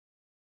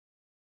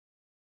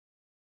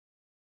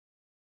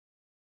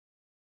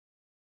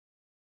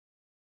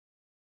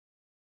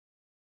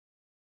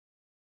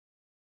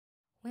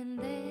When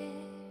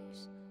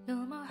there's no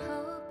more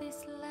hope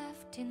is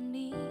left in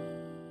me,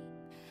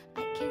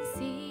 I can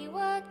see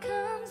what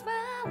comes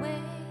my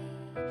way,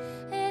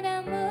 and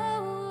I'm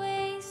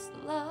always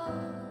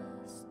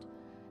lost.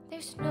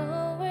 There's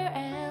nowhere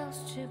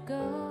else to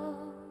go.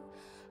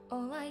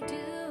 All I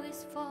do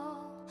is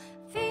fall.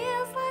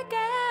 Feels like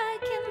I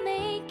can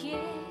make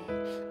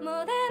it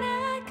more than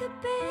I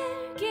could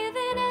bear.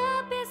 Giving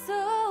up is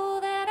all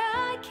that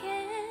I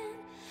can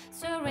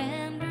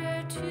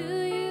surrender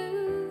to you.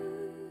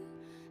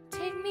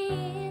 Take me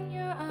in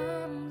your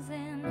arms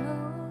and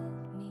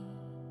hold me.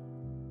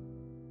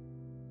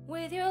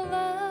 With your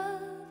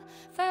love,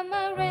 find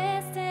my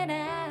rest, and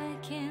I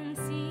can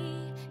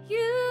see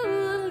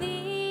you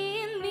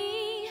lead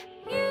me.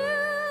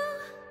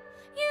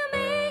 You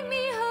make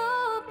me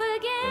hope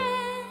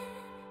again.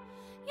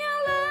 Your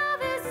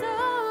love is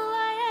all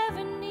I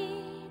ever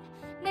need.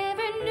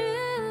 Never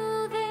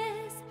knew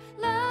this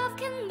love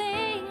can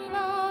make my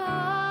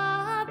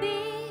heart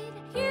beat.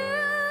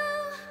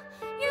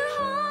 You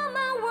hold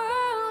my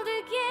world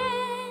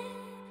again.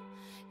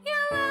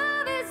 Your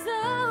love is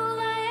all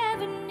I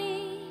ever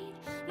need.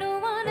 No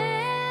one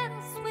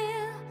else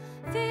will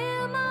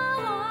fill my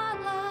heart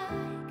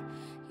like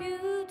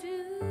you do.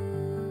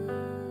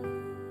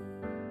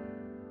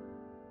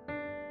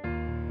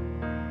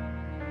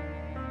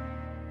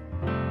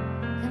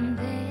 And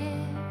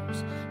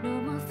there's no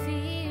more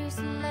fears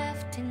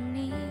left in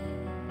me.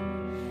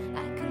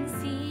 I can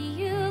see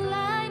you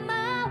light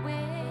my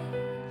way,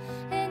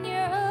 and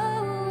you're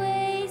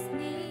always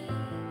near.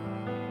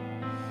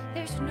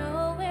 There's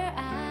nowhere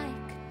I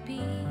could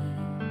be.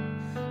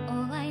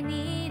 All I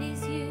need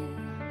is you.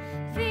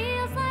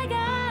 Feels like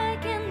I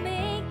can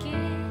make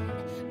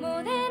it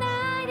more than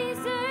I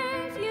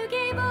deserve. You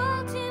gave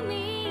all to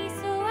me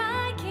so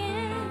I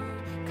can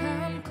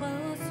come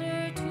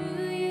closer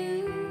to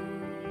you.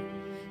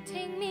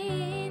 Take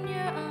me in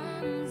your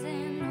arms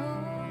and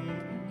hold me.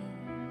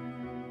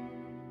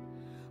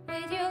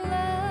 With your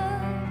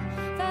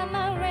love, find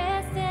my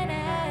rest, and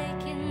I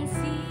can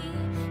see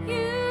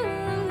you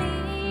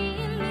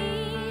lead me.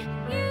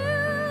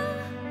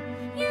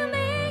 You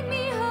make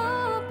me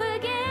hope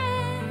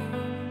again.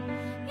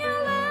 Your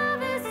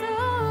love is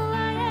all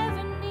I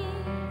ever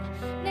need.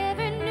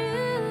 Never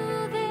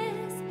knew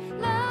this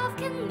love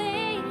can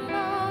make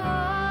my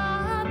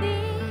heart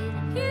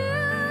beat.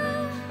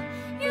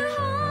 You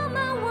hold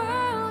my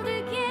world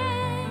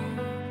again.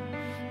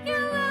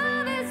 Your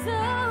love is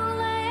all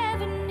I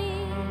ever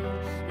need.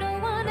 No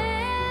one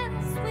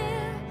else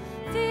will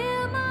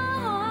fill my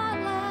heart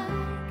like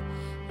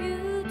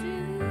you do.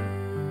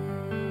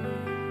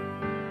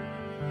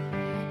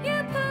 You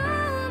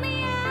pull me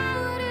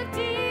out of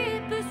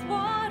deepest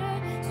water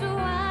so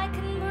I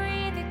can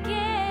breathe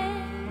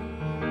again.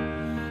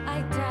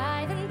 I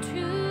dive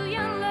into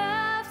your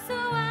love so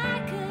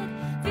I could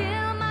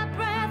feel my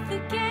breath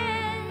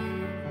again.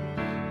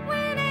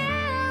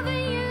 Whenever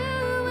you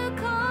will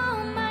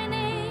call my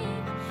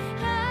name,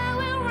 I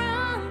will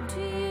run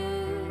to you.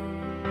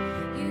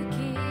 You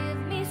give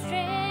me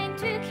strength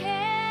to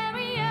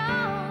carry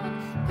on.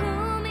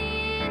 Pull me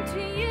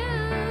into you.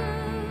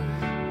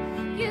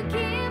 You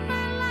give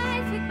my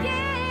life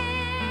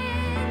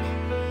again.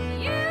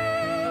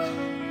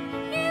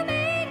 You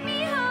make me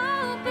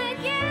hope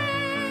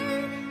again.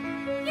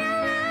 Your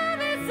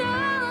love is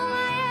all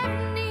I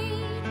ever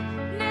need.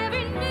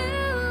 Never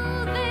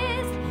knew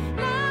this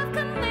love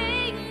could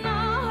make my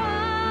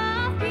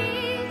heart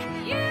beat.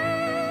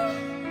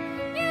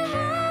 You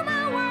hold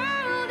my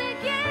world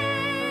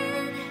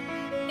again.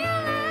 Your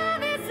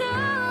love is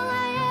all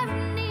I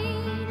ever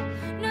need.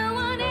 No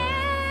one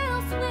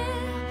else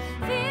will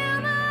fill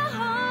my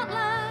heart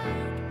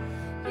like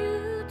you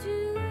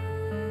do.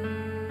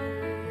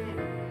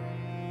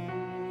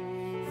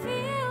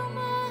 Fill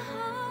my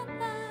heart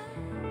like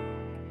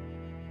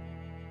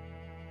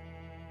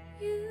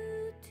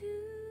you do.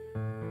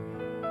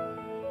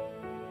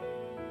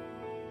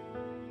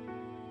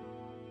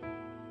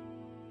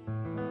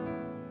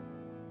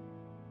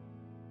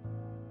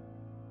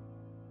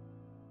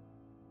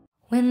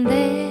 When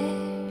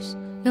there's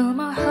no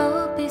more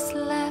hope is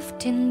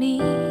left in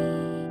me,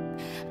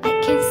 I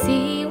can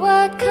see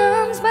what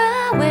comes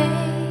my way,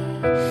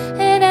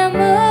 and I'm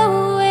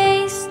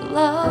always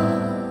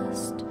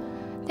lost.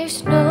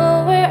 There's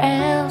nowhere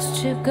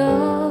else to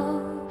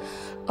go.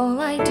 All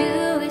I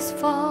do is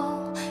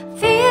fall.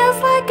 Feels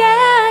like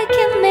I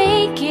can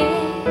make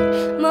it